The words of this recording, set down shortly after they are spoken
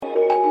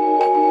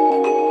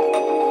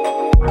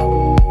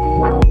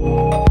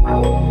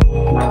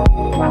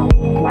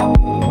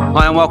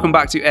Hi and welcome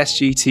back to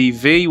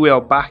SGTV. We are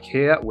back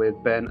here with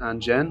Ben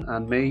and Jen,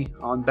 and me,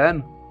 I'm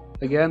Ben,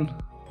 again.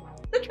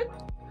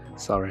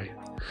 Sorry.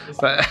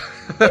 But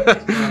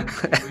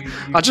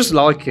I just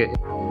like it.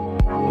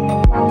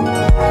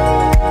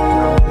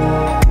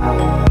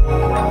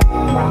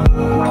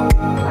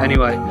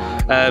 Anyway,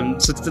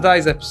 so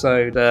today's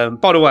episode,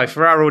 by the way,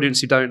 for our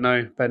audience who don't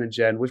know Ben and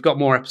Jen, we've got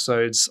more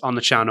episodes on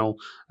the channel.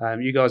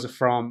 You guys are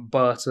from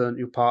Burton,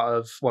 you're part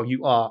of, well,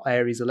 you are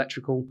Aries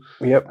Electrical.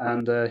 Yep.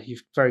 And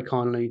you've very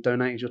kindly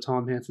donated your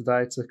time here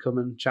today to come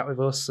and chat with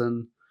us.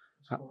 And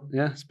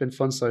yeah, it's been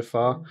fun so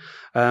far.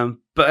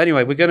 But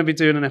anyway, we're going to be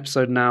doing an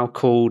episode now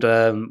called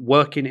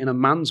Working in a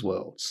Man's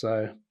World.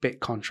 So a bit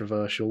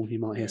controversial. You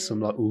might hear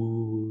some like,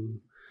 ooh.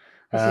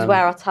 This is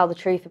where I tell the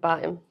truth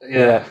about him.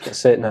 Yeah,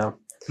 that's it now.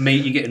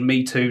 You're getting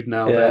me too'd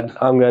now, Yeah, Ben.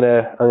 I'm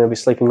gonna be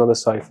sleeping on the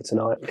sofa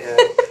tonight.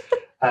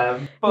 Yeah.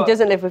 He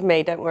doesn't live with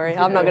me, don't worry.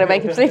 I'm not going to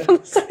make him sleep on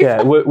the sofa.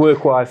 Yeah,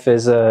 work wife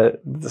is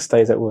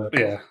stays at work.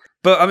 Yeah.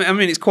 But I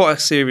mean, it's quite a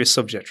serious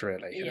subject,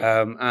 really.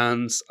 Yeah.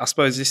 And I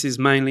suppose this is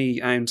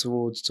mainly aimed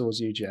towards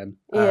you, Jen.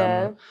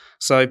 Yeah.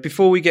 So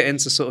before we get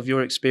into sort of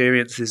your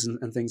experiences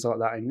and things like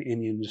that in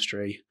the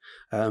industry,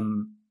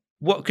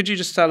 what could you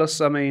just tell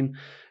us? I mean,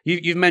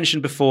 you've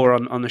mentioned before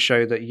on the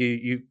show that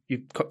you've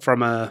got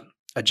from a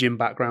gym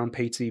background,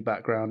 PT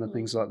background, and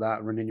things like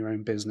that, running your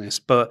own business.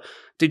 But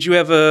did you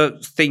ever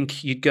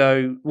think you'd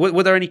go?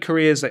 Were there any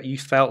careers that you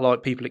felt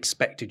like people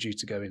expected you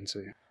to go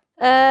into?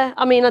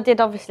 I mean, I did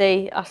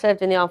obviously. I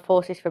served in the armed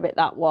forces for a bit.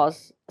 That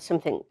was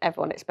something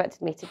everyone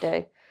expected me to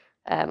do.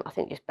 I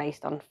think just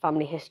based on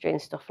family history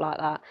and stuff like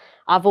that.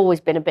 I've always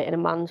been a bit in a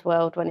man's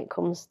world when it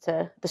comes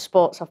to the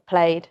sports I've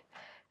played.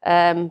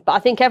 But I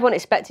think everyone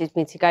expected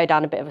me to go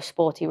down a bit of a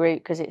sporty route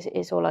because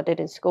it's all I did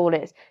in school.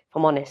 If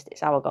I'm honest,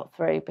 it's how I got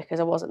through because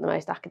I wasn't the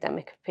most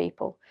academic of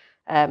people.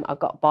 I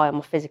got by on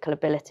my physical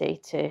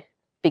ability to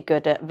be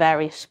good at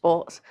various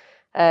sports.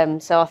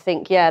 So I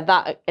think,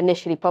 that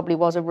initially probably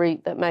was a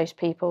route that most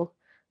people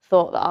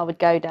thought that I would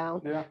go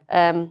down,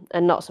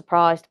 and not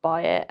surprised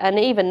by it. And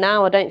even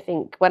now, I don't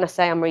think when I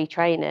say I'm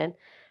retraining,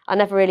 I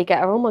never really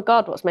get, oh my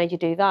God, what's made you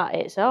do that?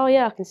 It's, oh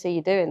yeah, I can see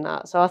you doing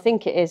that. So I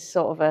think it is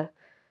sort of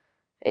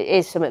it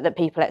is something that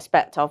people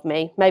expect of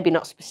me. Maybe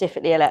not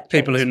specifically electrics.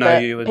 People who know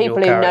you and people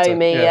your character. Know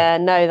me,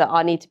 know that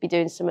I need to be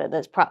doing something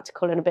that's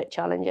practical and a bit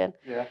challenging.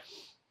 Yeah.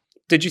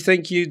 Did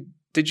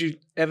you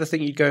ever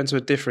think you'd go into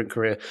a different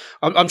career?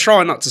 I'm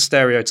trying not to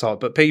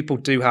stereotype, but people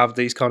do have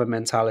these kind of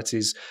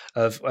mentalities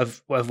of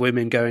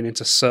women going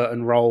into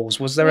certain roles.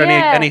 Was there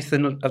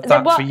anything of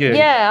that for you?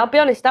 Yeah, I'll be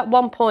honest. At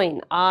one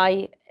point,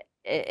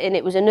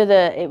 it was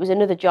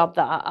another job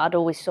that I'd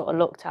always sort of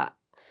looked at,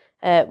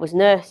 was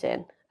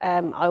nursing.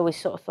 I always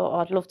sort of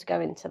thought, I'd love to go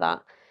into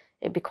that.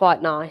 It'd be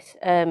quite nice.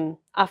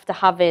 After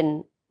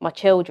having my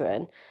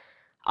children,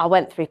 I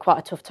went through quite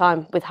a tough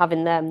time with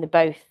having them. They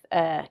both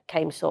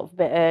came sort of a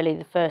bit early.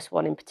 The first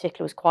one in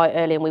particular was quite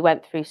early, and we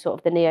went through sort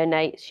of the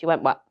neonates. She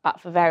went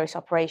back for various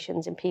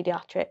operations in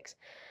paediatrics.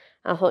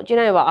 And I thought, do you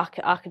know what,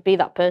 I could be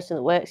that person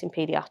that works in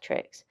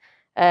paediatrics.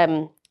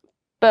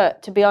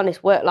 But to be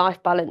honest,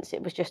 work-life balance,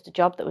 it was just a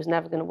job that was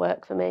never going to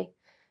work for me.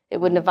 It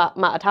wouldn't have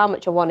mattered how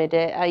much I wanted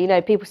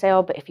it. People say,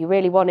 oh, but if you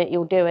really want it,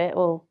 you'll do it.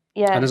 Well,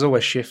 yeah. And there's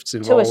always shifts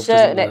involved. To a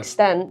certain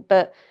extent.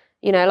 But,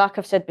 like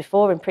I've said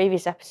before in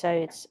previous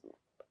episodes,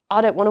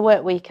 I don't want to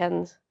work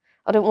weekends.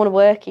 I don't want to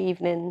work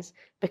evenings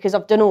because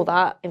I've done all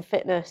that in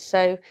fitness.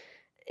 So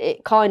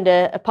it kind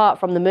of, apart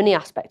from the money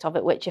aspect of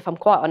it, which if I'm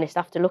quite honest,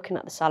 after looking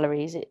at the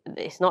salaries,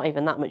 it's not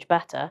even that much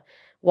better.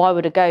 Why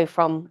would I go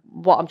from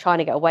what I'm trying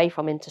to get away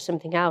from into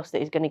something else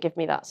that is going to give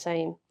me that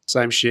same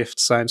shift,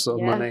 same sort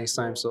of money,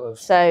 same sort of...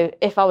 So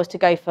if I was to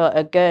go for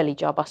a girly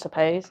job, I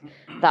suppose,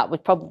 that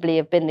would probably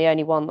have been the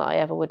only one that I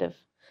ever would have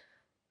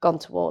gone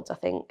towards, I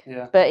think.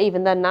 Yeah. But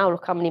even then now,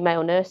 look how many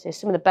male nurses,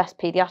 some of the best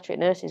paediatric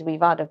nurses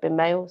we've had have been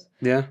males.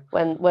 Yeah.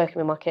 When working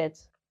with my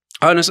kids.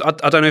 I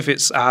don't know if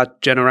it's our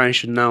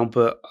generation now,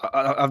 but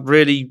I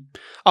really,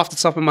 off the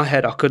top of my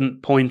head, I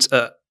couldn't point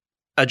at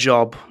a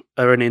job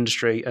or an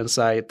industry and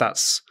say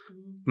that's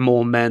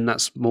more men,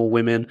 that's more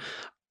women.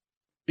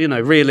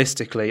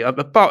 Realistically,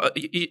 but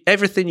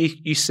everything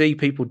you see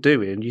people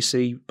doing, you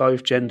see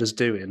both genders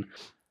doing.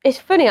 It's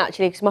funny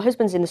actually because my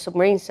husband's in the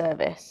submarine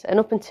service, and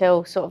up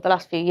until sort of the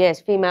last few years,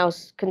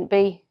 females couldn't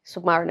be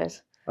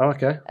submariners. Oh,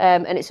 okay.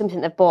 And it's something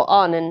they've brought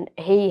on, and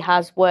he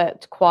has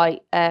worked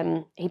quite.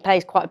 He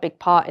plays quite a big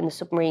part in the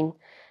submarine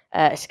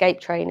escape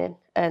training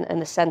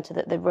and the centre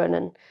that they run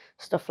and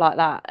stuff like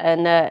that.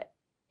 And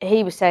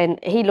he was saying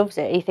he loves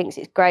it. He thinks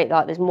it's great.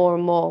 Like there's more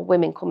and more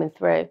women coming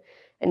through.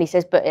 And he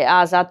says, but it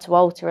has had to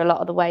alter a lot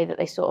of the way that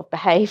they sort of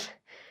behave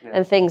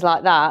and things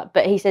like that.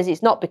 But he says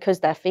it's not because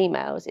they're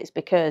females, it's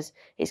because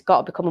it's got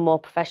to become a more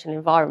professional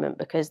environment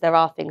because there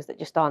are things that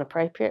just aren't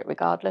appropriate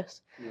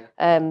regardless.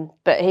 Yeah.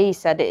 But he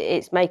said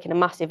it's making a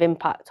massive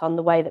impact on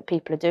the way that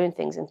people are doing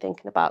things and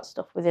thinking about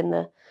stuff within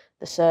the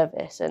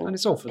service. And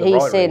it's all for the he's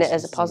right seeing reasons, it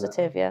as a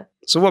positive, yeah.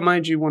 So what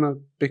made you want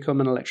to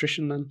become an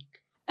electrician then?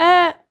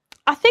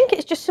 I think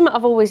it's just something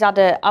I've always had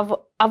I've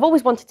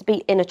always wanted to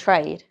be in a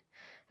trade.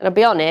 And I'll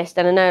be honest,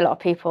 and I know a lot of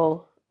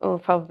people will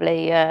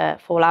probably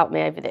fall out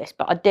me over this,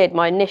 but I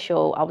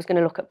was going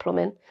to look at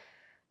plumbing.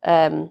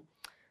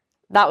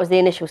 That was the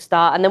initial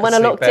start. And then when I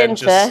looked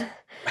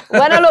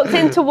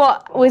into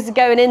what was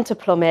going into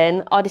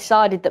plumbing, I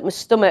decided that my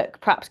stomach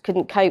perhaps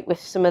couldn't cope with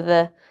some of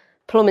the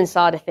plumbing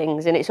side of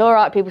things. And it's all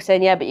right, people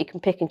saying, yeah, but you can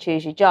pick and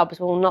choose your jobs.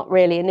 Well, not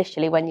really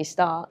initially when you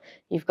start.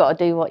 You've got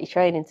to do what you're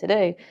training to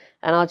do.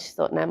 And I just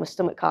thought, no, my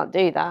stomach can't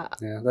do that.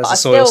 Yeah, there's a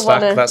soil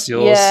stack, that's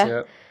yours.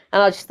 Yeah.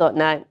 And I just thought,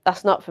 no,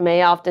 that's not for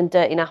me. I've done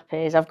dirty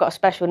nappies. I've got a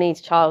special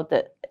needs child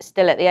that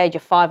still at the age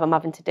of 5 I'm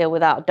having to deal with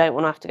that. I don't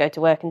want to have to go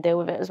to work and deal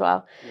with it as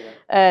well.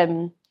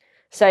 Yeah.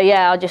 So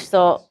yeah, I just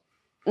thought,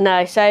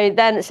 no. So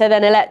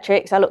then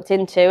electrics I looked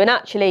into, and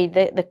actually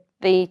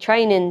the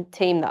training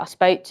team that I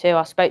spoke to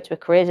a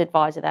careers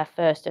advisor there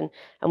first, and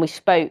we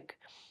spoke,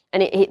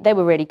 and they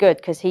were really good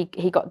because he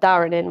got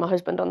Darren in, my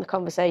husband, on the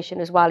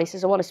conversation as well. He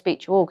says, I want to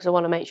speak to you all because I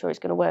want to make sure it's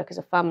going to work as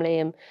a family.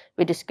 And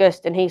we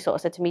discussed, and he sort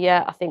of said to me,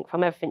 yeah, I think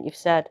from everything you've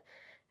said,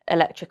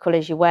 electrical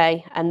is your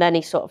way. And then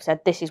he sort of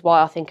said, this is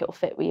why I think it will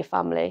fit with your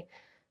family.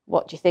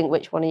 What do you think?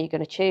 Which one are you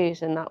going to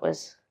choose? And that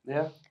was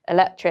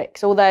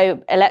electrics.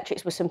 Although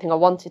electrics was something I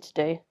wanted to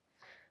do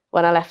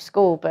when I left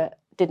school, but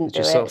didn't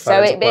do it.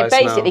 So it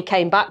basically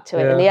came back to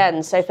it in the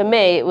end. So for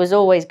me, it was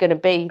always going to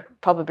be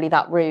probably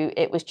that route.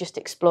 It was just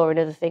exploring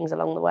other things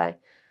along the way.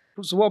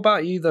 So what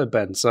about you though,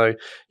 Ben? So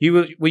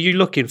were you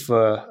looking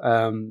for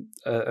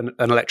an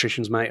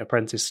electrician's mate,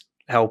 apprentice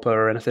helper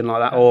or anything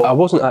like that? Or I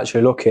wasn't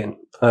actually looking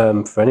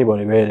for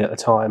anybody really at the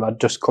time. I'd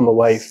just come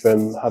away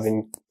from I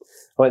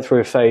went through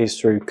a phase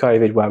through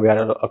COVID where we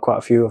had quite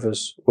a few of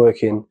us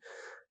working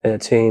in a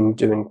team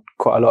doing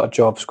quite a lot of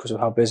jobs because of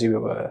how busy we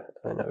were.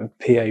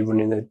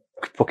 PA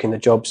booking the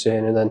jobs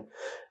in, and then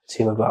a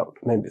team of about,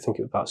 maybe I think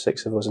it was about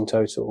 6 of us in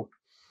total.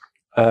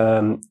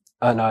 And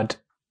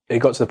it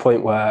got to the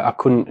point where I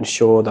couldn't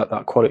ensure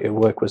that quality of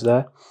work was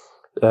there,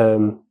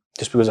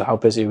 just because of how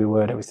busy we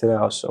were and everything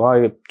else. So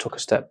I took a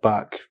step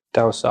back,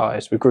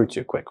 downsized. We grew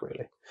too quick,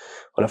 really,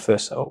 when I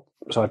first set up.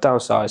 So I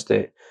downsized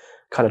it,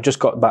 kind of just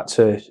got back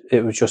to,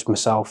 it was just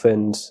myself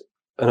and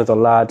another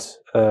lad,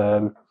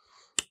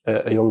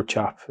 a young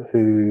chap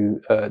who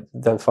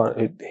then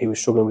finally, he was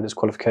struggling with his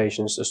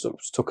qualifications, just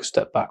took a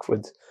step back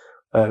with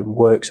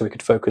work so he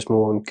could focus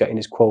more on getting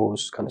his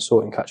quals, kind of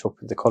sorting, catch up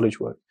with the college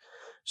work.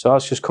 So I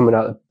was just coming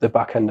out the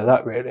back end of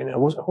that, really. And I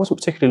wasn't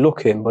particularly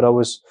looking, but I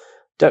was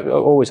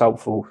always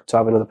helpful to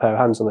have another pair of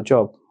hands on the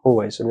job,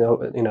 always. And,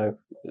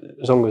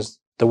 as long as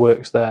the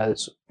work's there,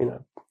 it's,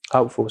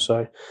 helpful.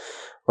 So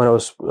when I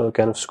was,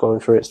 again,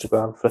 scrolling through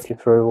Instagram, flicking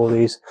through all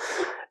these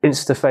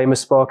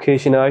Insta-famous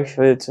Sparkies,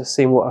 to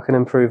see what I can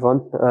improve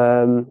on.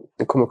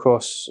 I come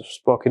across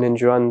Sparky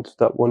Ninja and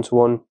that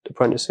one-to-one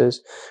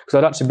apprentices, because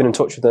I'd actually been in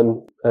touch with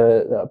them,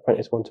 that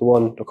apprentice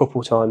one-to-one, a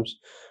couple of times,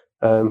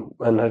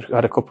 and I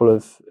had a couple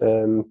of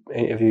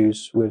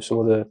interviews with some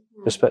other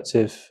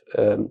prospective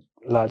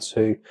lads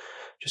who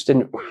just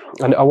didn't.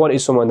 And I wanted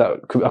someone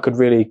that I could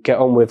really get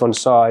on with on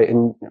site,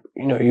 and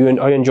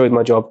I enjoyed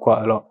my job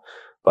quite a lot,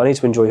 but I need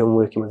to enjoy who I'm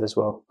working with as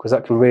well, because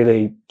that can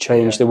really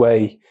change the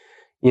way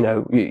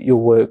your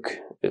work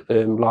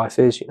life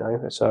is,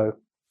 So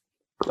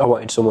I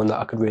wanted someone that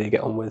I could really get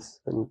on with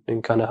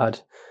and kind of had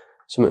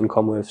something in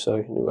common with.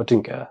 So I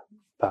didn't care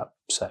about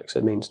sex.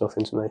 It means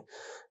nothing to me.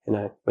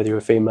 Whether you're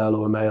a female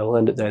or a male,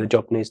 end of the day, the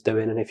job needs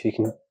doing. And if you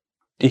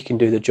can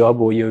do the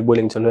job, or you're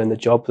willing to learn the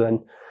job,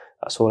 then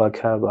that's all I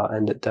care about,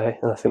 end of the day.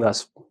 And I think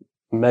that's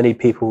many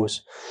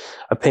people's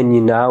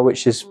opinion now,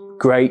 which is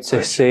great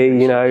to see.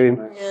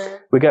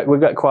 We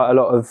get quite a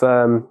lot of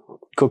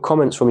good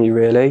comments from you,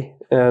 really.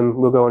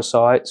 We'll go on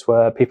sites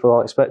where people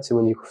aren't expecting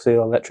when you see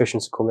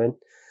electricians come in,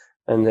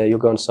 and you'll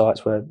go on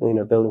sites where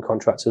building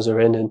contractors are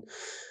in, and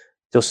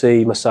they'll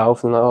see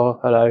myself and oh,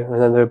 hello,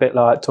 and then they're a bit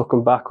like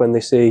tucking back when they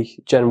see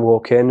Jen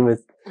walk in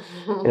with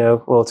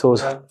all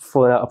tools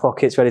falling out of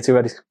pockets, ready to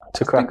crack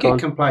on. I think it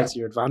can play to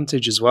your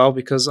advantage as well,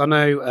 because I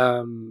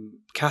know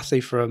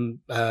Kathy from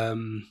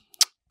I'm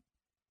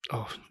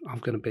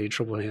going to be in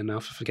trouble here now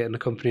for forgetting the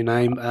company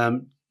name.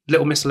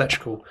 Little Miss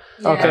Electrical.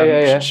 Yeah.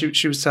 Okay, yeah.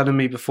 She was telling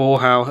me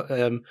before how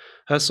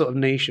her sort of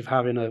niche of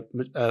having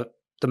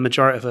the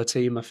majority of her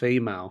team are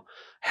female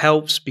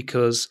helps,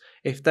 because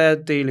if they're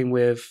dealing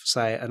with,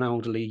 say, an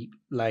elderly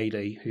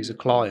lady who's a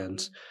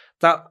client,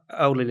 that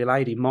elderly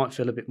lady might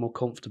feel a bit more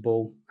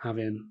comfortable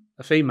having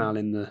a female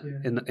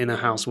in a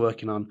house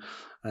working on.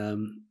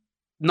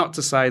 Not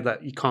to say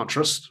that you can't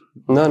trust,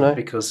 no,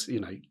 because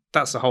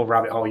that's a whole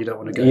rabbit hole you don't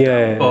want to go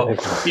down.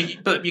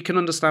 But you can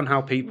understand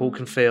how people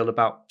can feel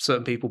about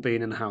certain people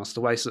being in the house, the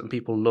way certain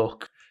people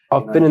look.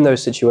 I've been in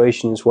those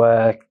situations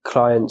where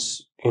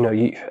clients, end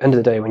of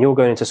the day, when you're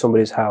going into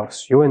somebody's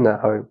house, you're in their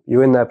home,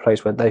 you're in their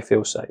place where they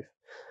feel safe.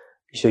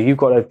 So you've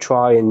got to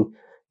try and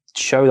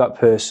show that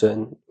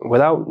person,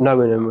 without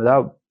knowing them,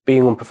 without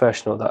being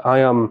unprofessional, that I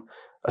am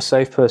a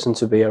safe person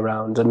to be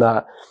around, and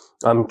that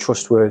I'm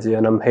trustworthy,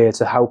 and I'm here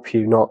to help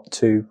you, not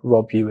to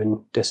rob you and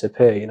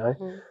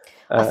disappear,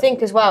 I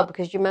think as well,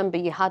 because you remember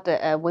you had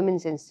a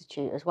women's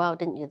institute as well,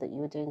 didn't you, that you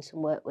were doing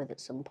some work with at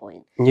some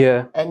point?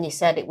 Yeah. And you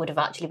said it would have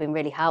actually been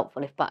really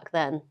helpful if back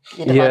then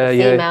you'd have had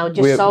a female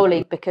just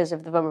solely because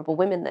of the vulnerable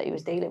women that he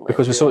was dealing with.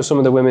 Because we saw some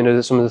of the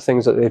women, some of the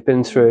things that they've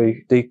been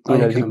through, they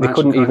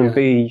couldn't even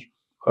be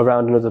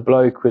around another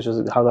bloke, which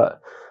is how that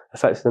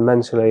affected them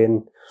mentally.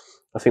 And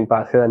I think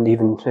back then,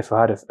 even if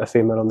I had a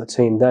female on the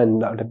team then,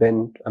 that would have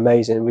been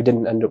amazing. We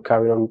didn't end up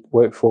carrying on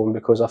work for them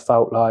because I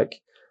felt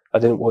like I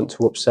didn't want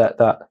to upset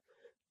that,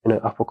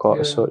 apple cart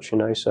as such,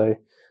 so,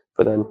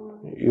 but then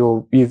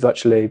you've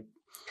actually,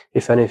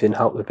 if anything,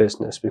 helped the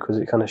business because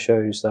it kind of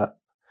shows that,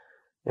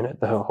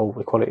 the whole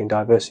equality and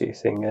diversity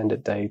thing, at the end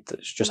of the day,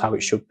 that's just how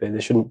it should be. There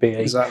shouldn't be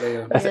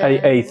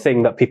a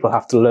thing that people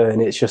have to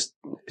learn. It's just,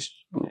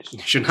 you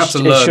shouldn't have to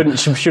learn. It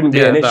shouldn't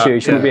be an issue.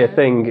 It shouldn't be a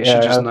thing. You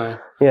should just know.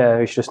 Yeah,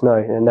 we should just know.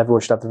 And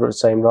everyone should have the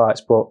same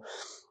rights. But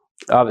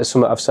it's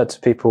something I've said to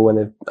people when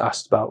they've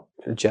asked about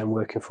Jen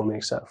working for me,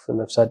 etc.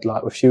 And I've said,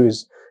 like, if she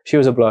was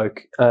a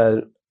bloke,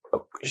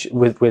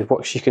 with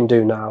what she can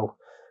do now,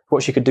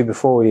 what she could do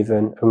before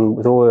even, and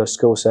with all her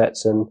skill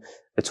sets and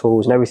the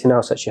tools and everything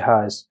else that she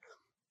has,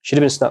 she'd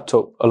have been snapped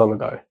up a long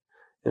ago,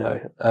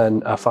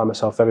 and I find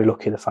myself very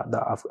lucky the fact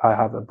that I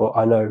have her, but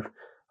I know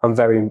I'm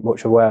very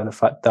much aware of the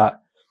fact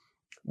that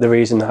the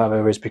reason I have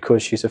her is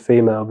because she's a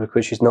female,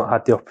 because she's not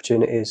had the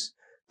opportunities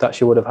that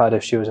she would have had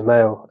if she was a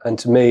male. And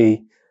to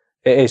me,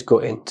 it is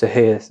gutting to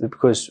hear,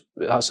 because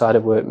outside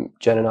of work,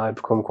 Jen and I have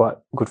become quite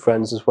good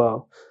friends as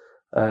well.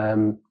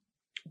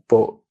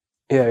 But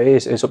yeah,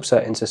 it's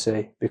upsetting to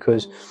see,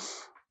 because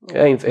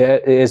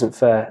it isn't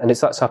fair, and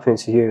that's happening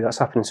to you. That's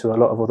happening to a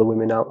lot of other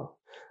women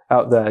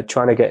out there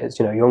trying to get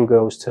young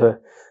girls to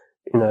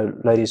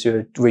ladies who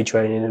are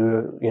retraining,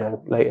 who are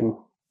late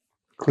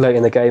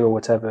in the game or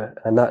whatever,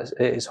 and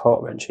it is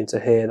heart-wrenching to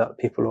hear that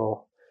people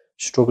are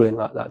struggling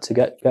like that to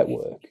get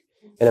work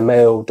in a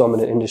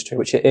male-dominant industry,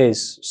 which it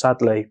is,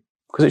 sadly,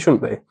 because it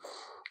shouldn't be. It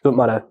doesn't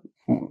matter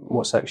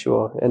what sex you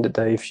are. At the end of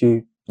the day, if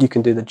you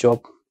can do the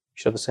job, you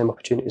should have the same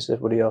opportunities as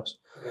everybody else.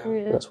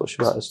 Yeah. That's what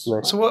matters to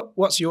me. So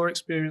what's your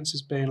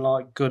experiences been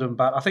like, good and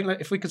bad? I think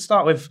that if we could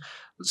start with,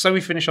 so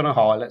we finish on a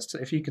high,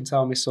 if you can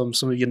tell me some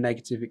of your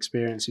negative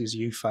experiences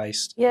you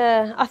faced.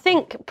 Yeah, I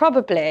think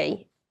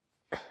probably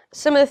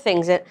some of the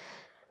things that,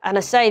 and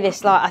I say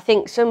this, like, I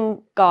think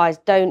some guys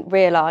don't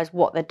realise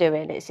what they're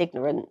doing. It's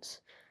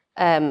ignorance,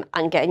 and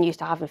getting used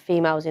to having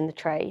females in the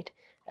trade.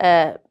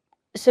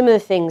 Some of the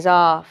things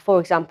are, for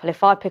example,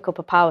 if I pick up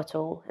a power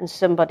tool and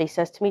somebody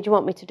says to me, do you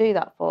want me to do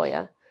that for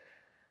you?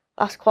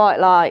 That's quite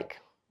like,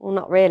 well,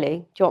 not really.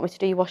 Do you want me to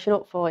do your washing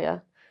up for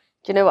you?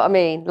 Do you know what I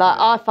mean? Like,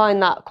 I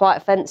find that quite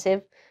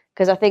offensive,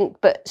 because I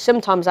think, but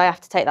sometimes I have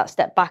to take that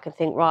step back and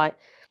think, right,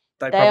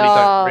 they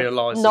probably don't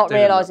realise not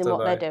realising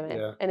what they're doing.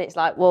 Yeah. And it's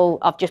like, well,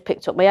 I've just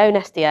picked up my own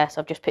SDS,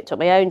 I've just picked up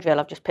my own drill,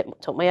 I've just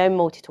picked up my own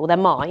multi-tool, they're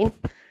mine.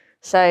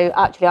 So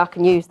actually I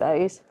can use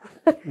those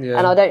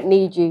and I don't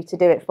need you to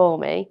do it for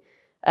me.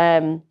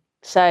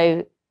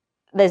 So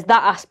there's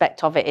that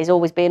aspect of it, is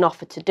always being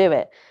offered to do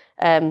it.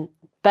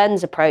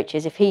 Ben's approach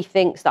is, if he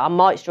thinks that I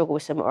might struggle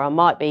with something, or I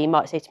might be, he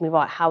might say to me,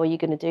 right, how are you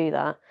going to do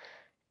that?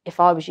 If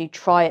I was you,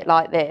 try it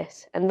like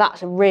this. And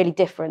that's really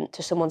different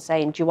to someone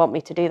saying, do you want me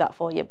to do that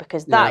for you?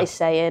 Because that is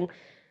saying,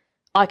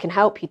 I can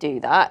help you do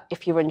that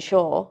if you're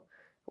unsure.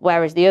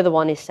 Whereas the other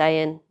one is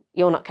saying,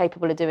 you're not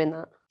capable of doing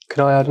that.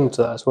 Can I add on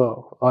to that as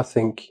well? I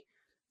think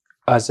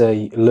as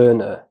a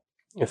learner,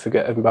 you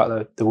forget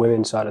about the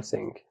women's side of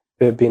things,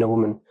 being a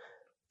woman,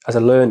 as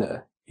a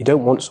learner, you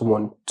don't want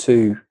someone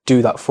to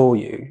do that for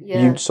you.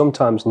 Yeah. You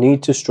sometimes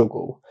need to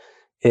struggle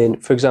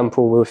in, for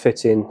example, we were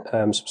fitting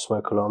some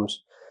smoke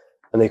alarms,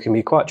 and they can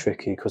be quite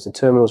tricky because the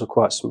terminals are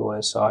quite small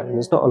inside and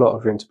there's not a lot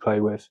of room to play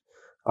with.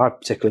 I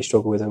particularly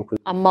struggle with them.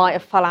 I might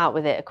have fell out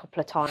with it a couple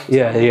of times.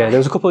 Yeah. There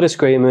was a couple of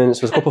disagreements.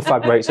 There was a couple of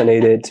fag breaks that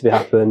needed to be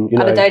happen.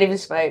 And I don't even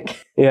smoke.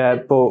 Yeah,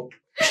 but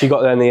she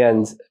got there in the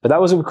end. But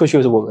that wasn't because she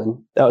was a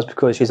woman. That was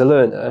because she's a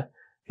learner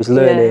who's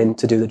learning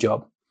to do the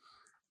job.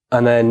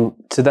 And then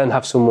to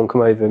have someone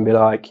come over and be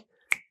like, do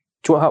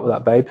you want help with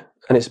that, babe?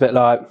 And it's a bit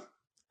like,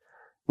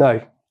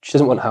 no, she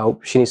doesn't want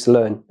help. She needs to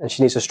learn, and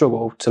she needs to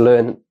struggle to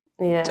learn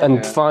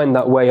and find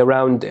that way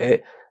around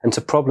it and to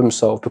problem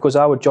solve, because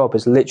our job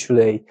is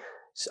literally,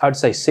 I'd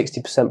say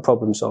 60%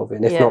 problem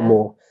solving, if not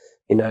more.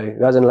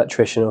 As an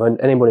electrician or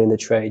anybody in the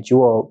trade,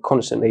 you are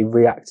constantly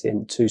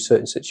reacting to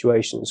certain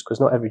situations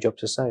because not every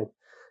job's the same.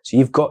 So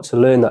you've got to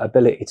learn that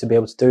ability to be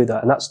able to do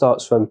that. And that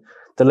starts from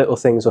the little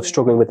things of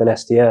struggling with an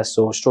SDS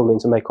or struggling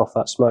to make off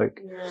that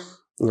smoke.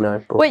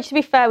 Which, to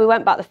be fair, we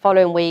went back the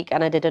following week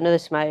and I did another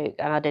smoke,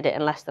 and I did it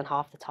in less than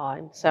half the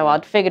time. So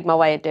I'd figured my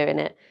way of doing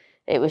it.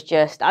 It was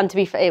just, and to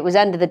be fair, it was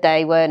end of the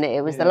day, weren't it?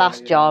 It was the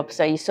last job,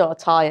 so you're sort of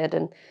tired,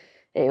 and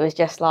it was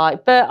just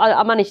like, but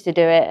I managed to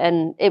do it,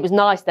 and it was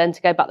nice then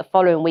to go back the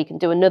following week and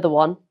do another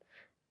one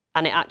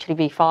and it actually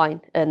be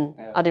fine, and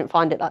I didn't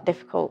find it that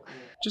difficult.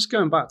 Just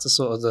going back to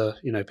sort of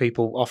the,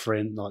 people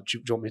offering, like, do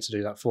you want me to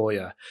do that for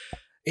you?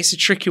 it's a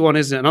tricky one,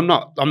 isn't it? And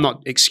I'm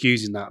not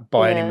excusing that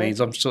by any means.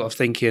 I'm sort of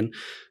thinking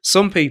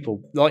some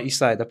people, like you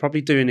say, they're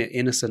probably doing it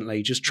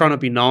innocently, just trying to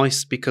be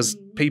nice because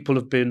people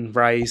have been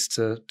raised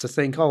to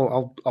think,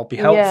 oh, I'll be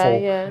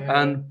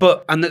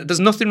helpful. And there's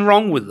nothing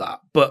wrong with that,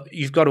 but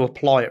you've got to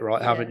apply it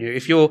right, haven't you?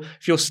 If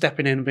you're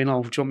stepping in and being,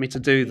 oh, do you want me to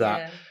do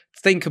that?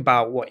 Think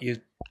about what you're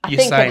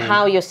saying. And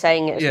how you're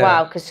saying it as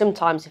well, because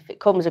sometimes if it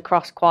comes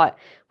across quite,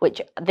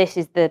 which this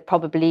is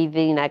probably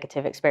the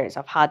negative experience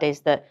I've had,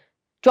 is that,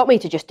 do you want me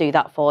to just do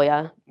that for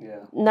you?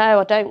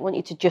 No, I don't want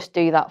you to just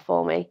do that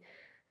for me.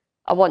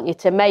 I want you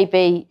to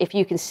maybe, if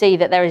you can see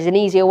that there is an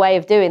easier way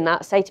of doing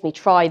that, say to me,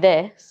 try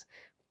this.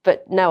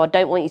 But no, I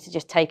don't want you to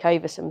just take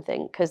over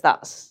something, because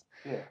that's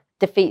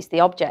defeats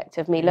the object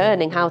of me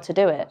learning how to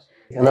do it.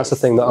 And that's the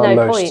thing that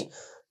I'm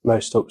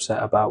most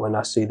upset about when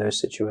I see those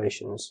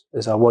situations,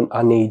 is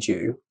I need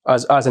you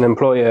as an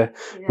employer,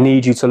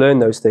 need you to learn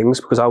those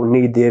things, because I will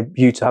need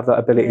you to have that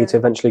ability to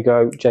eventually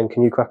go, Jen,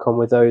 can you crack on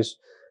with those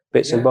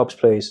bits and bobs,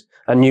 please?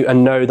 And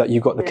know that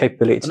you've got the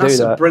capability to do that. That's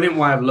a brilliant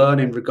way of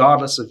learning,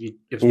 regardless of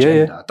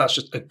gender. That's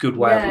just a good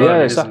way of learning.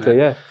 Yeah, exactly. Isn't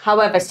it?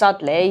 However,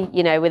 sadly,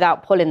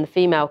 without pulling the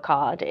female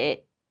card,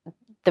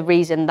 the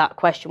reason that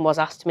question was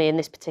asked to me in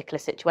this particular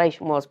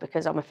situation was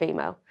because I'm a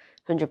female,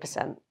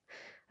 100%.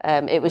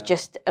 It was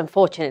just,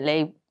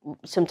 unfortunately,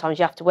 sometimes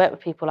you have to work with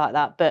people like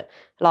that. But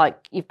like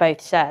you've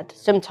both said,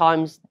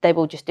 sometimes they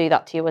will just do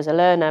that to you as a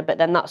learner. But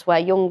then that's where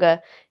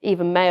younger,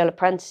 even male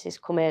apprentices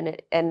come in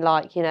and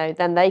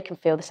then they can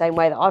feel the same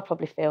way that I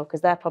probably feel,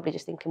 because they're probably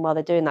just thinking, well,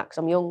 they're doing that because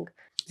I'm young.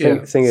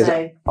 The thing is,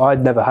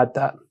 I'd never had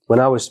that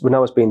when I was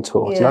being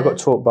taught, and I got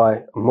taught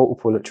by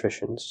multiple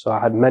electricians. So I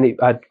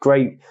had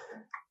great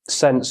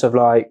sense of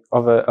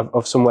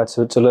of somewhere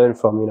to learn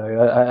from.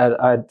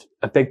 I had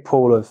a big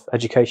pool of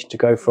education to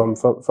go from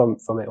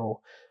it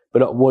all. But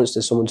not once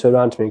did someone turn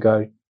around to me and go,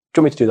 "Do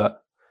you want me to do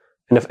that?"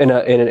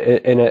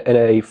 In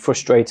a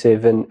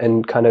frustrative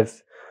and kind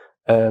of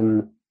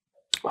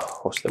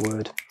what's the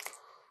word?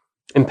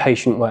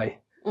 Impatient way.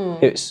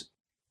 It's,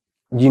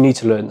 you need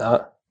to learn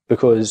that,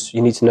 because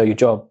you need to know your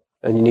job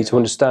and you need to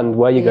understand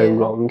where you're going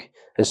wrong.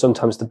 And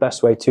sometimes the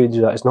best way to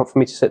do that is not for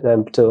me to sit there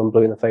until I'm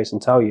blue in the face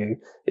and tell you.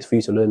 It's for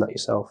you to learn that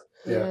yourself.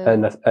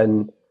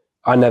 And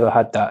I never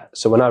had that.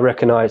 So when I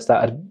recognised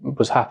that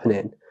was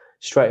happening,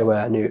 straight away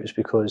I knew it was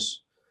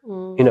because,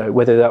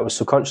 whether that was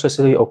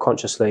subconsciously or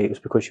consciously, it was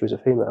because she was a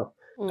female.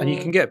 And you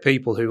can get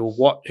people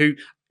who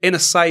in a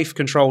safe,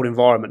 controlled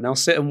environment, now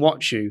sit and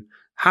watch you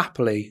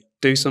happily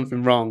do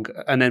something wrong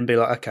and then be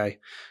like, okay,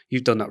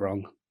 you've done that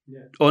wrong.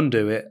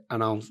 Undo it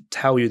and I'll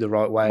tell you the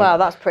right way. Well,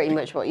 that's pretty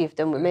much what you've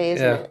done with me,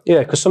 isn't it? Yeah,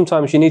 because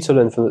sometimes you need to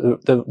learn from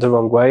the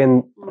wrong way.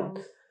 And,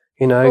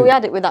 Well, we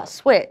had it with that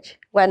switch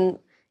when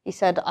he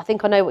said, I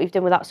think I know what you've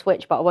done with that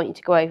switch, but I want you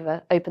to go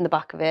over, open the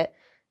back of it,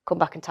 come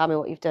back and tell me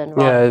what you've done.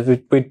 Right? Yeah,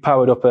 we'd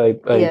powered up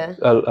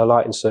a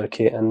lighting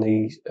circuit, and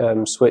the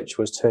switch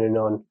was turning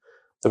on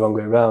the wrong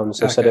way around.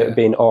 So instead of it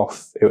being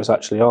off, it was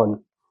actually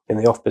on in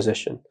the off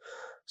position.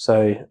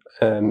 So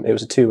it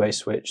was a two-way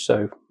switch.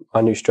 So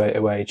I knew straight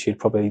away she'd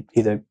probably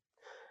either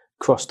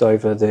crossed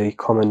over the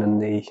common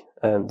and the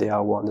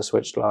L1, the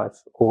switched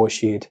live, or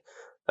she'd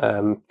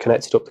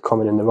connected up the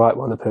common in the right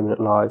one, the permanent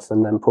live,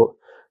 and then put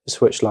the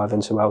switch live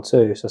into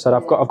L2. So I said,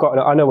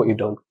 I know what you've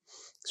done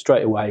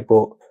straight away,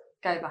 but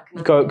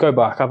go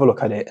back, have a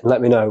look at it, and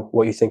let me know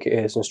what you think it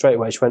is. And straight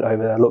away she went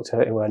over there, looked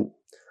at it, and went,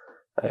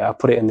 I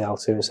put it in the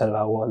L2 instead of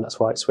L1. That's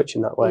why it's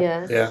switching that way.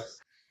 Yeah.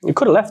 You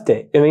could have left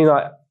it. I mean,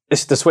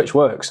 the switch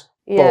works,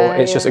 but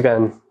it's just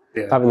again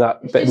having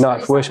that bit of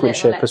knife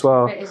workmanship as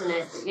well, isn't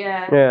it?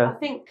 Yeah. I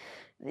think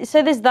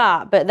so. There's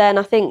that, but then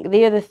I think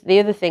the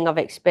other thing I've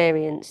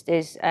experienced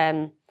is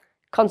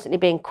constantly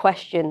being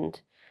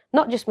questioned.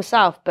 Not just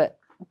myself, but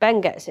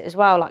Ben gets it as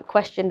well. Like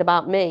questioned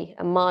about me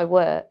and my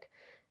work,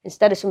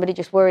 instead of somebody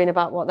just worrying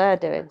about what they're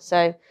doing.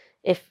 So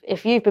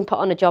if you've been put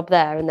on a job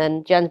there and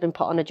then Jen's been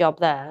put on a job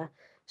there,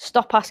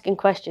 stop asking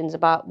questions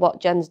about what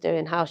Jen's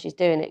doing, how she's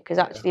doing it, because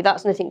actually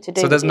that's nothing to do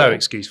with So there's no you.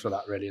 excuse for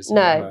that, really, is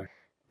there? No.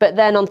 But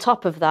then on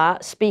top of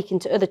that, speaking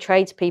to other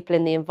tradespeople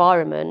in the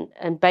environment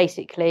and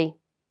basically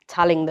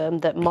telling them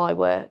that my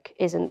work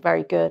isn't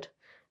very good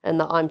and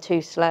that I'm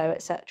too slow,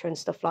 etc., and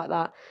stuff like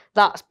that.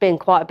 That's been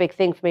quite a big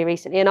thing for me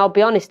recently. And I'll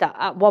be honest,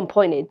 at one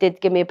point it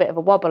did give me a bit of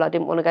a wobble. I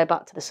didn't want to go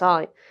back to the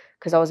site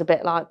because I was a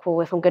bit like, well,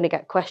 if I'm going to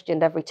get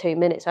questioned every 2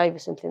 minutes over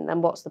something,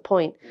 then what's the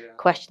point?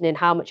 Questioning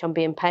how much I'm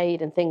being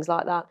paid and things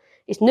like that.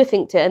 It's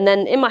nothing to, and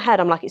then in my head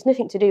I'm like, it's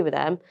nothing to do with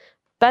them.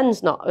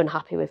 Ben's not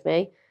unhappy with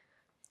me.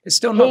 It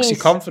still knocks your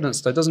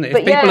confidence though, doesn't it?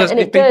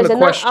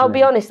 But I'll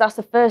be honest, that's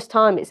the first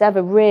time it's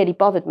ever really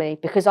bothered me,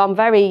 because I'm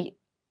very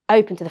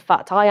open to the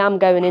fact I am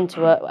going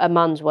into a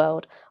man's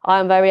world. I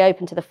am very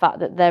open to the fact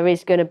that there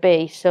is going to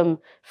be some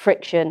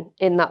friction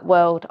in that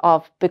world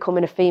of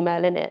becoming a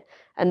female in it.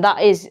 And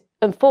that is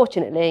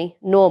unfortunately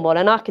normal,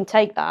 and I can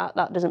take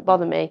that doesn't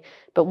bother me.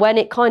 But when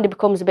it kind of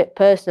becomes a bit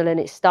personal and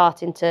it's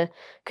starting to,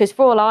 because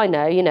for all I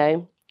know, you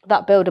know,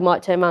 that builder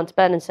might turn around to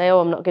Ben and say, oh,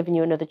 I'm not giving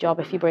you another job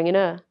if you bring in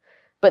her.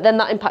 but then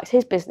that impacts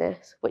his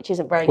business, which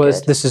isn't very Well,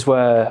 good. this is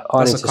where I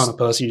That's need the to kind of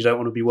person you don't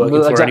want to be working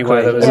Well, for exactly.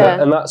 anyway. Though, is Yeah.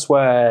 it? And that's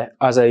where,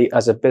 as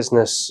a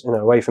business,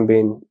 away from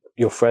being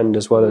your friend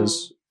as well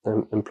as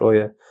an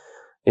employer,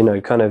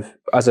 kind of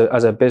as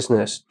a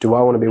business, do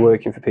I want to be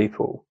working for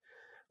people,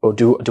 or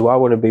do I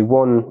want to be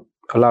one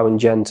allowing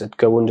Jen to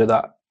go under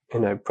that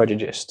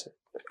prejudice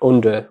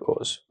under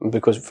us?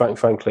 Because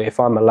frankly, if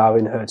I'm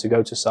allowing her to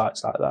go to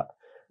sites like that,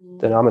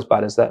 then I'm as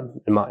bad as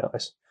them in my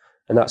eyes,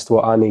 and that's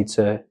what I need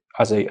to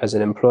as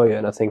an employer,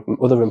 and I think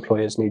other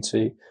employers need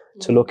to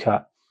look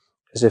at,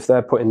 is if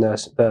they're putting their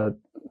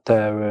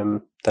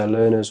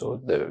learners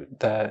or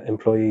their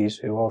employees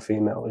who are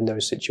female in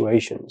those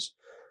situations.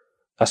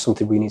 That's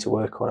something we need to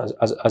work on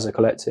as a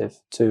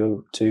collective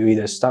to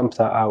either stamp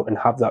that out and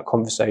have that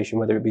conversation,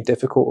 whether it be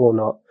difficult or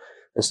not,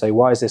 and say,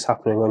 why is this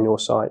happening on your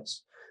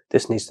sites?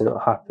 This needs to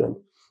not happen.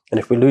 And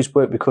if we lose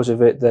work because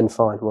of it, then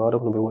fine. Well, I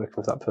don't want to be working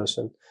with that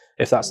person.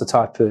 If that's the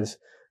type of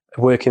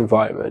work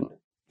environment,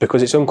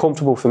 because it's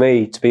uncomfortable for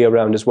me to be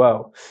around as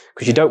well,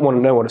 because you don't want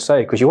to know what to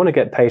say, because you want to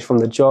get paid from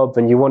the job,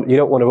 and you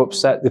don't want to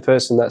upset the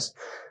person that's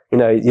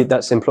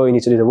employing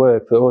you to do the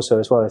work, but also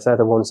as well, if they're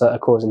the ones that are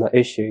causing that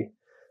issue,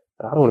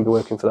 I don't want to be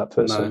working for that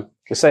person. No.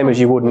 The same as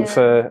you wouldn't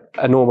for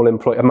a normal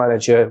employee, a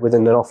manager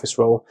within an office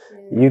role.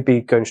 You'd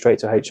be going straight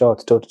to HR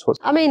to talk.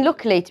 I mean,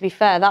 luckily, to be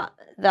fair, that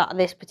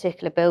this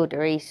particular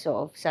builder, he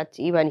sort of said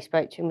to you when he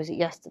spoke to him, was it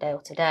yesterday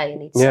or today?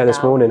 And he'd said this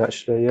how morning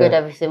actually. Yeah. good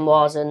everything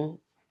was, and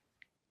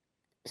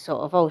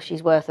sort of, oh,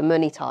 she's worth the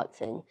money type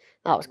thing.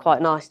 That was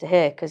quite nice to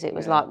hear, because it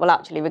was like, well,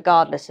 actually,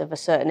 regardless of a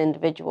certain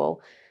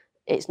individual,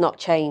 it's not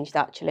changed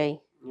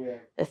actually.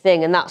 The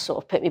thing, and that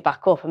sort of picked me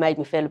back up and made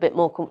me feel a bit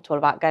more comfortable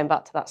about going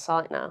back to that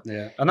site now.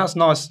 Yeah, and that's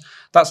nice.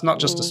 That's not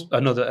just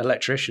another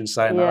electrician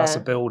saying that. That's a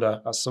Yeah.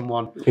 builder. That's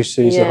someone Who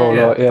sees the whole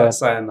lot. Yeah, that's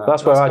saying that.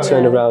 That's where I good.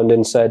 turned around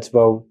and said,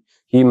 well,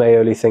 you may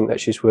only think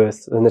that she's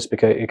worth, on this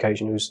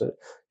occasion, it was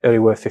only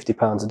worth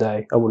 £50 a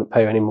day. I wouldn't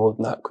pay her any more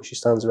than that because she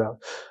stands around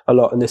a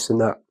lot and this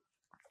and that.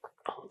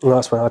 And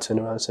that's when I turned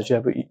around and said, yeah,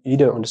 but you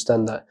don't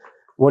understand that.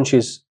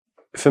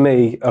 For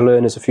me, a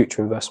learner's a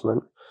future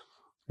investment,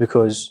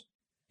 because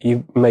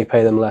you may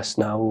pay them less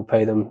now, or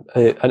pay them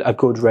a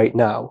good rate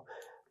now,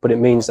 but it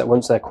means that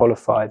once they're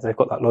qualified, they've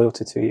got that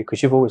loyalty to you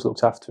because you've always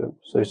looked after them.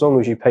 So as long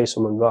as you pay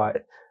someone right,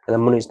 and then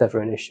money's never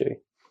an issue,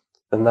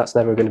 then that's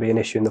never going to be an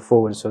issue in the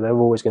forward. So they're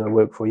always going to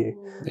work for you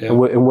and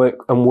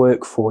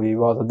work for you,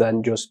 rather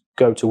than just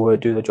go to work,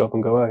 do the job,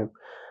 and go home.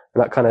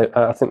 And that kind of,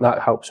 I think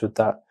that helps with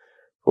that.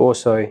 But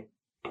also,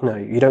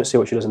 you don't see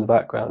what she does in the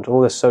background.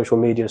 All this social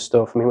media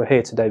stuff. I mean, we're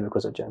here today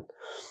because of Jen,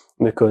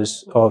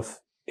 because of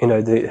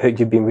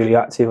you've been really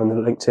active on the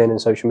LinkedIn and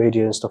social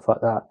media and stuff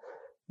like that.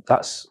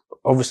 That's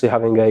obviously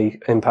having a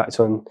impact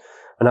on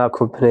our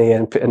company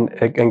and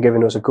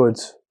giving us a good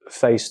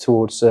face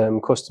towards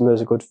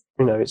customers. A good,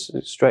 it's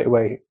straight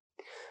away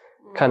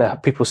kind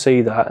of people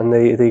see that and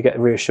they get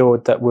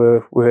reassured that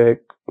we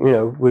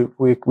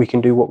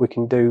can do what we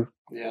can do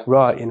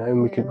right,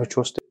 and we're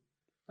trusted.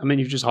 I mean,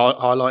 you've just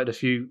highlighted a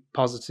few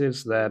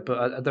positives there, but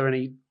are there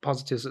any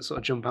positives that sort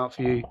of jump out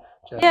for you,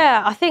 Jen?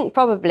 Yeah, I think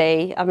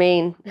probably, I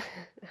mean,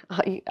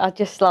 I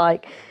just I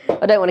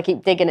don't want to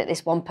keep digging at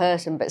this one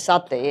person, but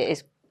sadly it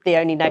is the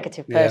only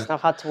negative person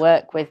I've had to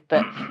work with.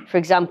 But for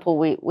example,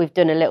 we've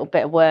done a little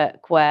bit of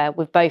work where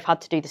we've both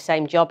had to do the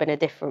same job in a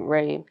different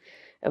room,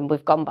 and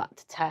we've gone back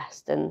to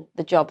test, and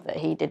the job that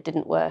he did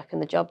didn't work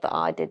and the job that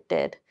I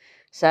did.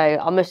 So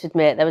I must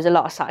admit there was a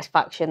lot of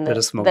satisfaction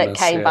that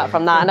came back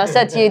from that. And I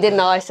said to you, didn't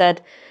I? I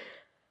said,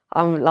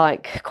 I'm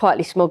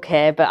quietly smug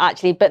here, but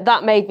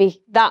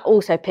that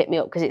also picked me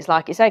up, because it's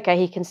it's okay,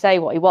 he can say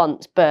what he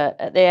wants, but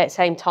at the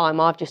same time,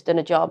 I've just done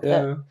a job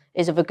that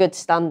is of a good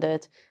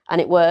standard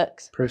and it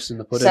works. Proof's in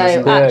the pudding.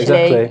 So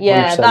actually,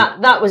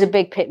 exactly. that was a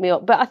big pick me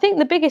up. But I think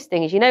the biggest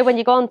thing is, when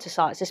you go onto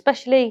sites,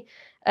 especially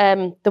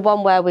the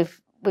one where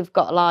we've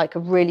got a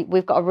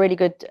really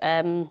good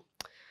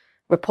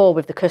rapport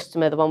with the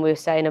customer, the one we were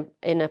saying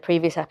in a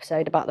previous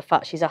episode about the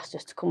fact she's asked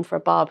us to come for a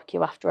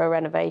barbecue after her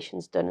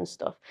renovation's done and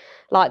stuff.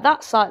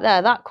 That site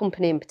there, that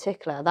company in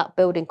particular, that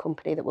building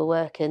company that we're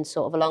working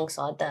sort of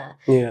alongside there,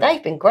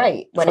 they've been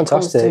great when it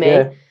comes to me.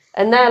 Yeah.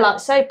 And they're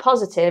so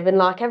positive,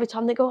 and every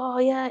time they go, oh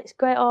yeah, it's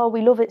great, oh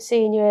we love it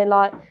seeing you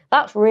here,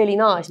 that's really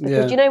nice,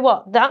 because you know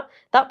what, that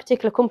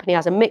particular company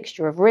has a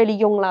mixture of really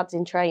young lads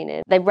in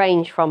training. They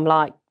range from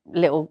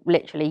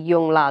literally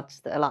young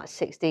lads that are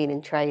 16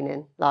 in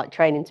training,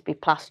 training to be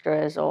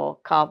plasterers or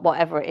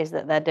whatever it is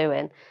that they're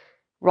doing,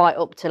 right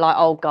up to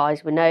old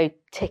guys with no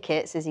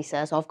tickets, as he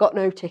says. I've got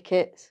no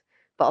tickets,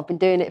 but I've been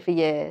doing it for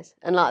years.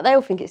 And they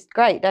all think it's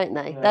great, don't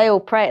they? Yeah. They all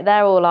pray.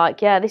 They're all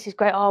yeah, this is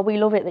great. Oh, we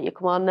love it that you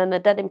come on. And then they're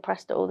dead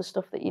impressed at all the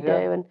stuff that you do.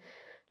 And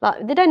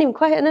they don't even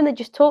quite, and then they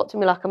just talk to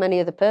me like I'm any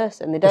other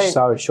person. They don't. That's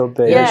how it should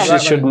be. Yeah.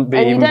 It shouldn't be.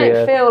 And you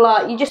don't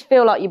feel you just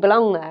feel like you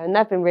belong there. And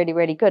they've been really,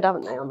 really good,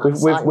 haven't they? On that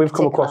site we've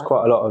come across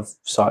quite a lot of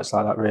sites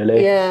like that,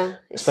 really. Yeah.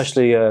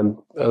 Especially a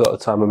lot of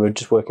the time when we're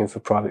just working for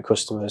private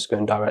customers,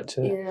 going direct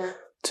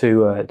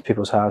to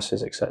people's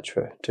houses,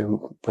 etc.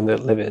 When they're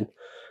living.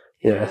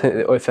 Yeah, I think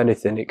that if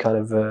anything, it kind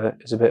of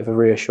is a bit of a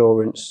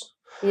reassurance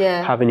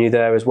Yeah. having you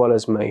there as well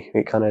as me,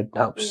 it kind of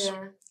helps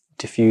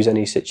diffuse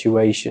any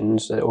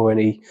situations or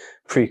any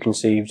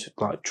preconceived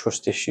like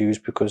trust issues,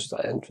 because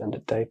at the end of the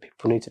day,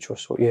 people need to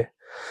trust what you're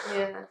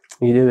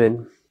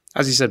doing.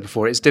 As you said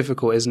before, it's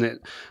difficult, isn't it?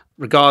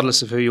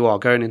 Regardless of who you are,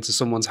 going into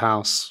someone's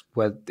house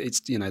where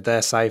it's, you know,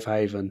 their safe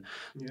haven,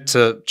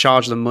 to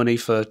charge them money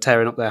for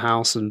tearing up their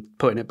house and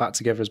putting it back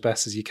together as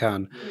best as you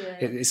can.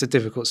 It's a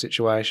difficult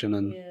situation,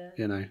 and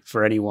you know,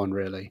 for anyone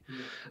really.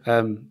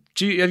 Have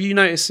you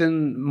noticed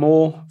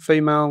more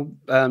female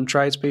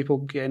tradespeople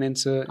getting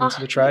into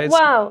the trades?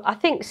 Well, I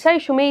think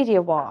social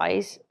media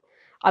wise,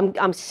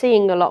 I'm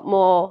seeing a lot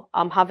more.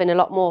 I'm having a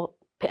lot more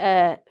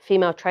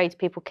female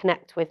tradespeople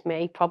connect with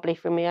me, probably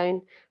from my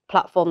own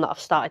platform that I've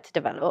started to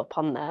develop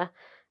on there,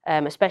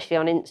 especially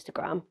on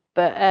Instagram.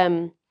 But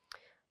I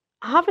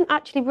haven't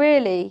actually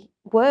really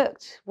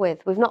worked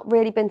with. We've not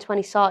really been to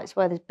any sites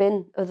where there's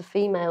been other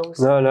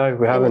females. No,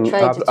 we haven't.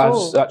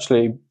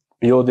 Actually,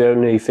 you're the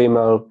only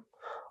female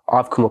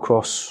I've come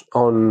across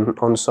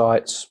on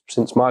sites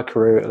since my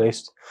career, at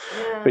least,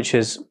 which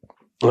is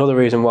another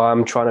reason why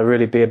I'm trying to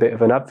really be a bit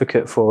of an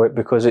advocate for it,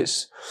 because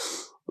it's,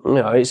 you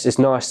know, it's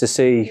nice to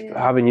see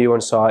having you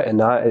on site, and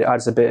that it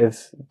adds a bit of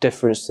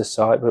difference to the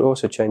site, but it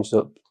also changes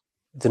up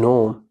the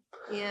norm.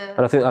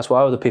 And I think that's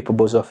why other people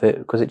buzz off it,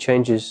 because it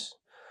changes,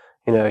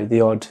 you know,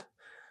 the odd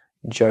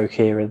joke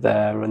here and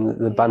there, and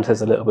the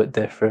banter's a little bit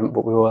different,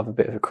 but we all have a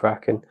bit of a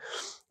crack, and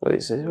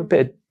it's a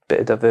bit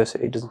of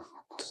diversity doesn't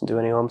do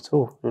any harm at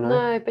all, you know.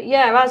 No, but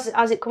yeah,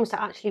 as it comes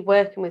to actually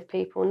working with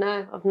people,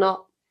 no, I've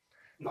not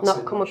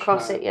come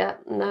across it yet.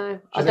 No,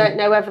 I don't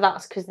know whether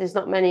that's because there's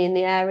not many in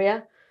the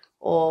area,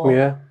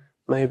 or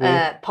maybe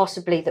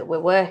possibly that we're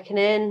working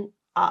in.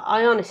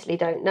 I honestly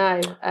don't know.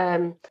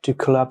 Do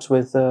collabs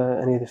with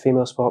any of the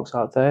female sparks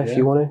out there if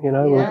you want to, you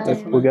know.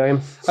 We're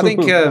going. I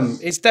think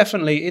it's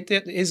definitely it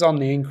is on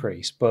the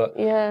increase, but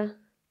you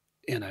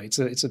know, it's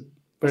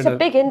a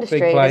big industry.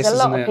 Big place, there's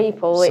a lot of it?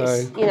 people. So,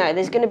 it's, you know,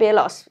 there's going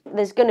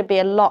to be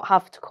a lot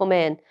have to come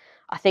in,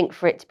 I think,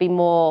 for it to be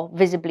more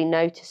visibly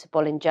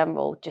noticeable in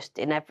general, just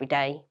in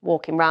everyday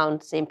walking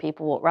around, seeing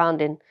people walk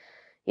around in,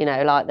 you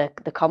know, like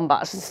the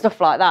combats and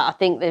stuff like that. I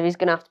think there is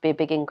going to have to be a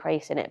big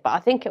increase in it, but I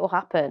think it will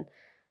happen.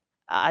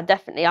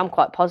 I'm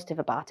quite positive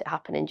about it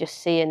happening, just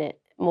seeing it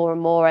more and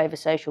more over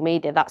social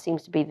media. That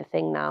seems to be the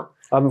thing now.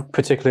 I'm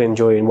particularly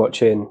enjoying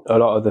watching a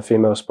lot of the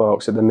female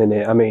sparks at the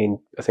minute. I mean,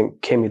 I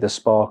think Kimmy the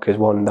Spark is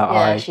one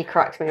that she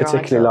cracked me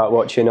particularly like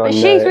watching on. But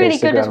she's really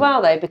Instagram. good as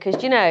well, though,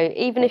 because, you know,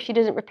 even if she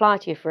doesn't reply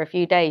to you for a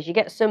few days, you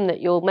get some that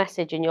you'll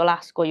message and you'll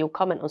ask or you'll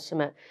comment on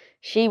something.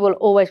 She will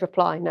always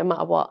reply, no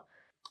matter what.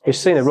 We've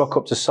seen her rock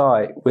up to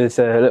site with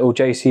a little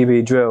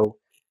JCB drill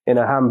in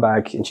a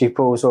handbag, and she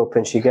pulls up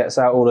and she gets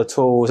out all the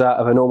tools out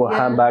of a normal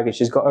handbag, and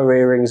she's got her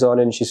earrings on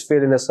and she's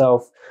feeling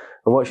herself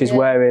and what she's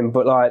wearing,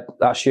 but like,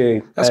 that's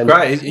you. That's and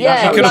great. You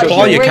can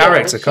apply your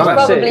character, can't you?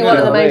 She's probably one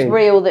of the most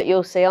real that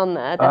you'll see on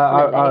there,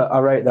 definitely. I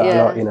rate that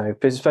a lot, you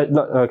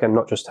know.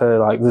 Not just her,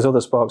 like, there's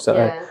other sparks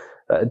that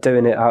are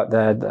doing it out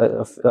there,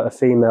 that are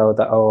female,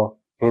 that are,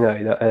 you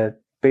know, that are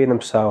being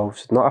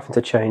themselves, not having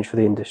to change for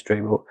the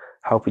industry, but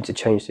helping to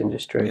change the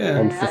industry.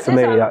 And for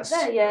me, there's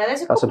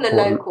a couple of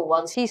local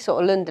ones. He's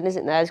sort of London,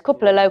 isn't there? There's a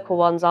couple of local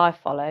ones I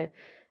follow.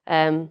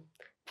 I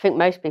think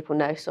most people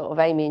know sort of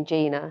Amy and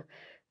Gina.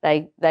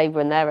 They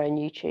run their own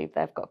YouTube.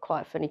 They've got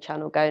quite a funny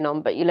channel going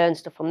on, but you learn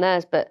stuff from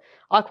theirs. But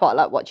I quite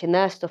like watching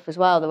their stuff as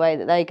well, the way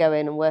that they go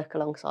in and work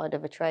alongside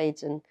other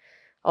trades. And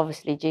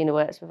obviously Gina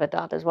works with her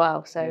dad as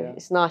well. So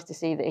it's nice to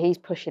see that he's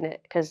pushing it,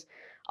 because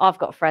I've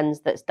got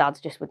friends that's dads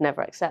just would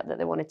never accept that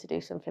they wanted to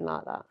do something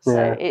like that.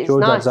 So it's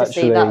nice to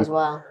see that as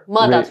well.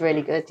 My dad's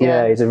really good.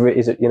 Yeah, he's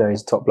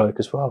a top bloke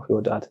as well.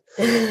 Your dad,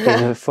 he's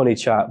a funny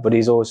chap, but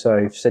he's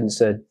also since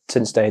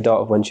day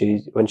dot of when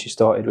she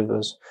started with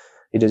us.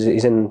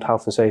 He's in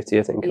health and safety,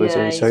 I think.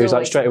 So he's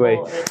like straight away,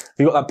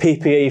 you got that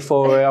PPE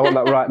for it. I want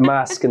that right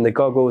mask and the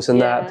goggles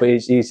and that. But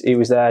he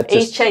was there.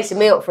 He's chasing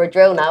me up for a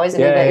drill now, isn't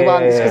he? That he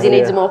wants, because he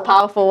needs a more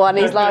powerful one.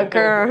 He's like,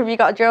 have you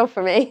got a drill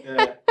for me?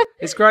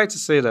 It's great to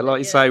see that, like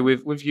you say,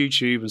 with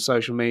YouTube and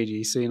social media,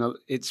 you're seeing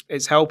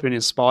it's helping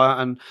inspire.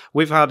 And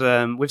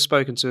we've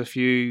spoken to a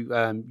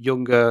few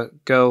younger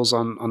girls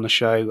on the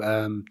show,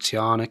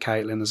 Tiana,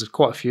 Caitlin. There's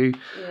quite a few,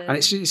 and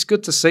it's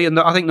good to see. And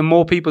I think the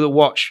more people that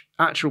watch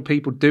actual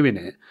people doing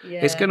it,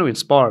 it's going to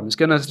inspire them. It's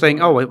going to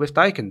think, oh, if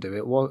they can do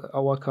it,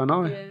 why can't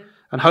I? Yeah.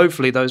 And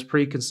hopefully those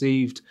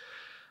preconceived,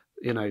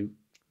 you know,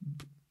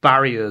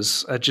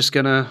 barriers are just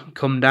going to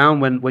come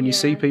down when you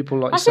see people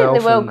like yourself. I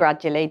think they will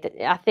gradually.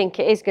 I think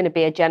it is going to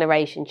be a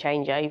generation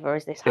changeover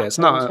as this happens. Yeah, it's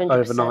not an 100%.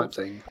 overnight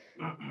thing.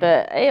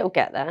 But it'll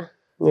get there.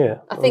 Yeah.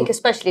 I think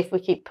especially if we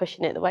keep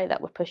pushing it the way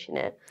that we're pushing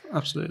it.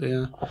 Absolutely,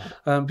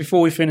 yeah.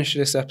 Before we finish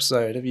this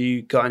episode, have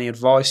you got any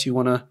advice you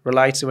want to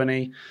relay to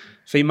any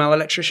female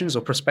electricians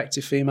or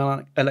prospective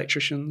female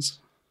electricians?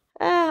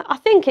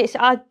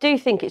 I do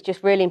think it's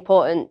just really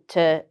important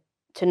to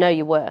know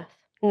your worth.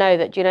 Know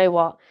that, do you know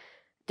what?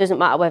 Doesn't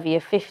matter whether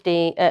you're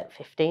 15,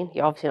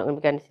 you're obviously not going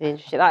to be going into the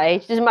industry at that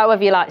age. Doesn't matter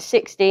whether you're like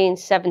 16,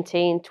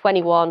 17,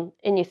 21,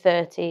 in your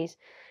 30s.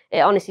 It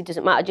honestly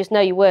doesn't matter. Just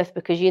know your worth,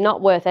 because you're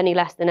not worth any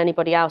less than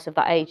anybody else of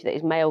that age that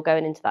is male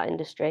going into that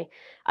industry.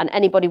 And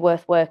anybody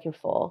worth working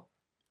for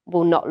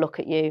will not look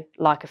at you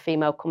like a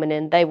female coming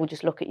in. They will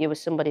just look at you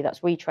as somebody that's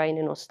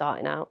retraining or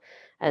starting out.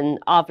 And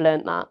I've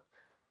learned that.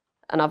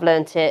 And I've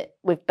learnt it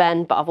with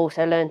Ben, but I've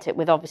also learnt it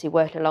with obviously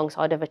working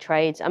alongside other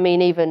trades. I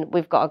mean, even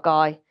we've got a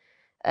guy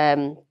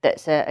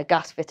that's a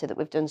gas fitter that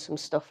we've done some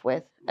stuff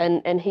with,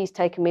 and he's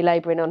taken me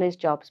labouring on his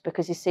jobs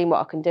because he's seen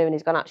what I can do, and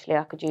he's gone, actually,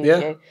 I could use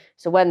you.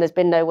 So when there's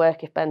been no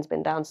work, if Ben's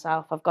been down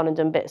south, I've gone and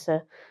done bits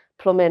of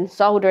plumbing,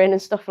 soldering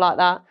and stuff like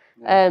that.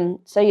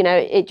 So, you know,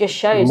 it just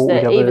shows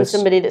that even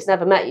somebody that's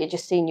never met you,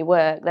 just seen your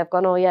work, they've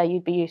gone, oh yeah,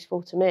 you'd be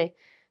useful to me.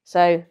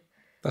 So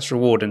that's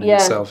rewarding in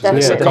itself,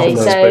 isn't definitely.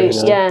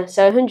 it?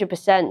 So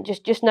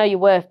 100%, just know your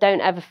worth.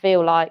 Don't ever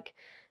feel like,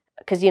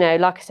 because, you know,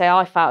 like I say,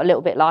 I felt a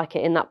little bit like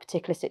it in that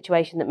particular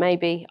situation, that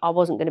maybe I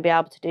wasn't going to be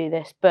able to do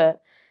this,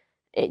 but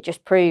it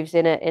just proves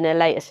in a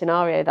later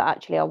scenario that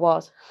actually I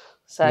was.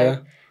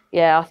 So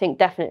yeah, I think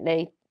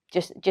definitely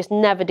just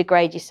never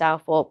degrade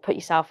yourself or put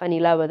yourself any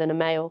lower than a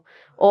male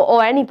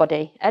or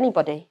anybody.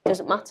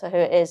 Doesn't matter who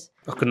it is.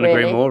 I couldn't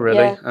agree more,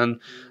 really.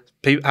 And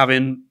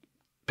having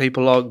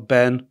people like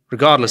Ben,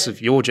 regardless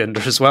of your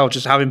gender as well,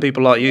 just having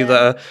people like you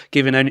that are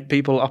giving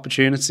people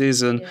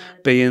opportunities and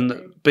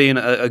being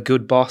a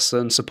good boss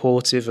and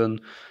supportive,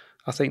 and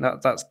I think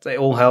that's it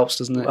all helps,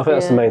 doesn't it? I think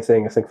that's the main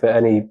thing. I think for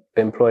any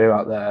employer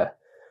out there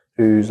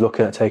who's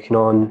looking at taking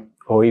on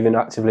or even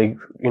actively,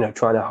 you know,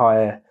 trying to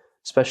hire,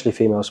 especially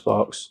female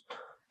sparks,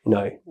 you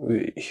know,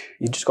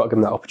 you just got to give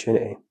them that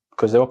opportunity,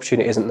 because the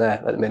opportunity isn't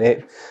there at the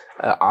minute.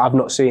 I've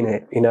not seen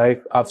it, you know.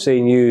 I've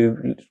seen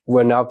you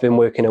when I've been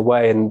working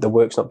away and the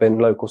work's not been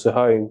local to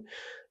home.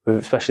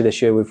 Especially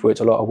this year, we've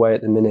worked a lot away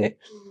at the minute.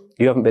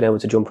 You haven't been able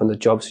to jump on the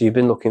job, so you've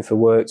been looking for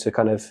work to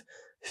kind of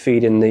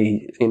feed in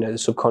the, you know, the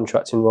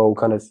subcontracting role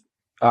kind of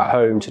at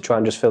home to try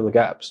and just fill the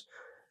gaps.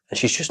 And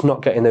she's just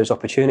not getting those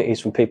opportunities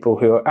from people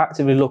who are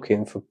actively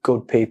looking for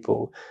good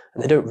people,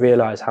 and they don't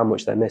realise how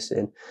much they're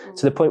missing.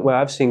 To the point where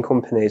I've seen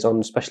companies on,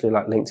 especially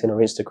like LinkedIn or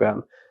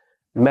Instagram,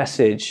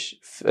 message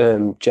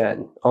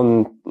Jen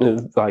on,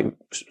 like,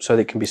 so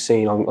they can be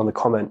seen on the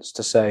comments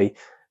to say,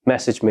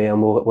 message me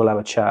and we'll have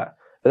a chat,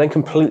 but then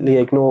completely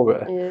ignore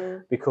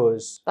her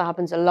because that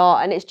happens a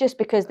lot, and it's just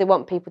because they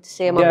want people to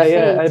see them on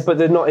their feeds. But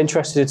they're not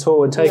interested at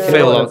all in taking I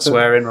feel like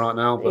swearing right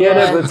now, but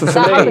but for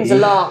that me, happens a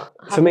lot.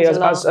 For me,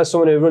 as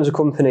someone who runs a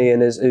company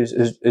and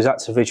is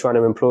actively trying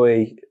to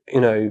employ, you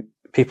know,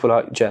 people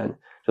like Jen,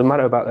 doesn't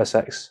matter about their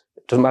sex,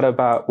 doesn't matter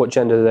about what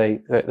gender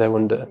they're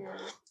under.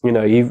 You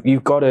know,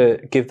 you've got to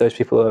give those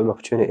people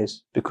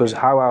opportunities, because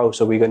how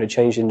else are we going to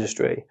change the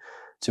industry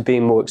to be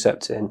more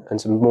accepting and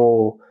to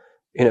more,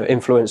 you know,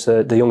 influence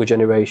the younger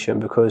generation?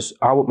 Because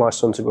I want my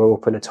son to grow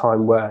up in a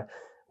time where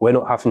we're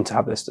not having to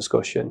have this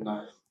discussion.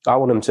 No. I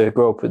want him to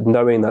grow up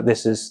knowing that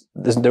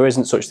there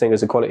isn't such thing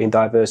as equality and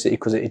diversity,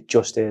 because it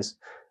just is.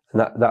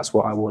 And that's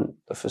what I want,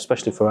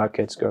 especially for our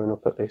kids growing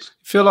up, at least.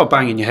 You feel like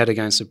banging your head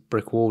against a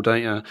brick wall,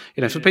 don't you?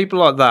 You know, for people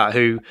like that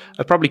who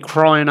are probably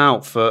crying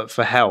out for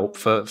help,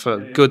 for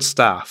good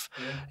staff,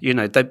 you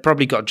know, they've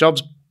probably got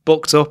jobs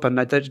booked up and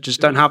they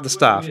just don't have the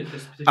staff.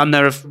 And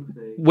there are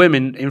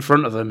women in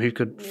front of them who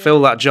could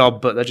fill that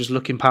job, but they're just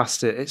looking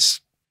past it.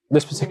 It's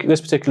this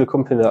particular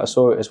company that I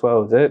saw it as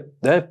well. Their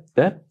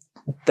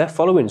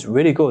following is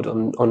really good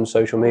on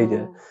social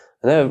media,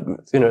 and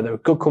they're a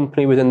good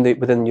company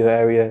within your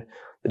area.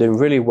 They're doing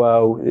really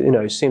well. You know,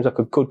 it seems like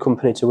a good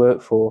company to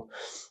work for.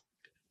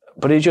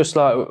 But it's just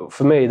like,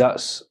 for me,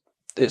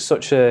 it's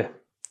such a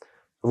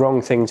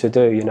wrong thing to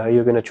do. You know,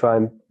 you're going to try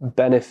and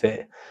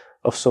benefit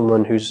of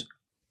someone who's,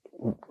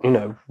 you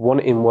know,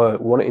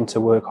 wanting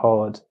to work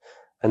hard,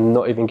 and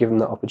not even give them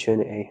that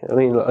opportunity. I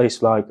mean, at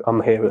least like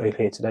I'm here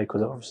today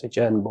because of obviously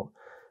Jen, but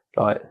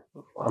like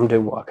I'm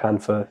doing what I can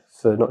for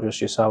not just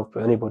yourself,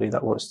 but anybody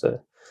that wants to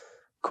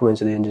come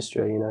into the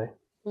industry. You know,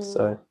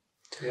 so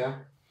yeah.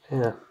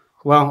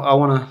 Well, I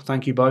want to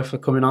thank you both for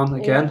coming on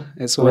again.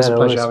 It's always a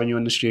pleasure having you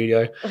in the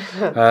studio.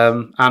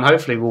 And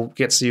hopefully we'll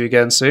get to see you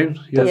again soon.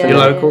 You're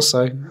local,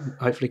 so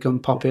hopefully come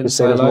pop in and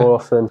say hello. More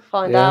often.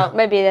 Find out.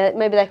 Maybe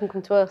they can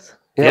come to us.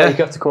 Yeah, you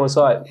have to come on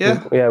site.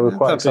 Yeah, we're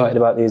quite excited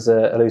about these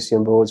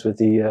Illusion boards with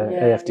the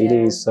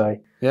AFDDs. So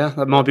yeah,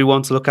 that might be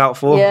one to look out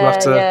for. We'll have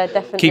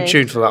to keep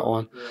tuned for that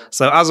one.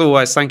 So as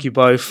always, thank you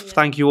both. Yeah.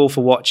 Thank you all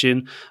for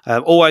watching.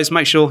 Always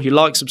make sure you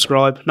like,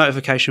 subscribe,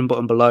 notification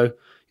button below.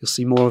 You'll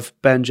see more of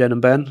Ben, Jen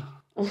and Ben.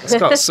 It's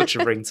got such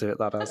a ring to it,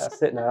 that has.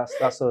 That's it now.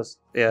 That's us.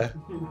 Yeah.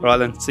 Right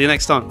then. See you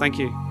next time. Thank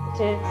you.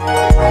 Cheers.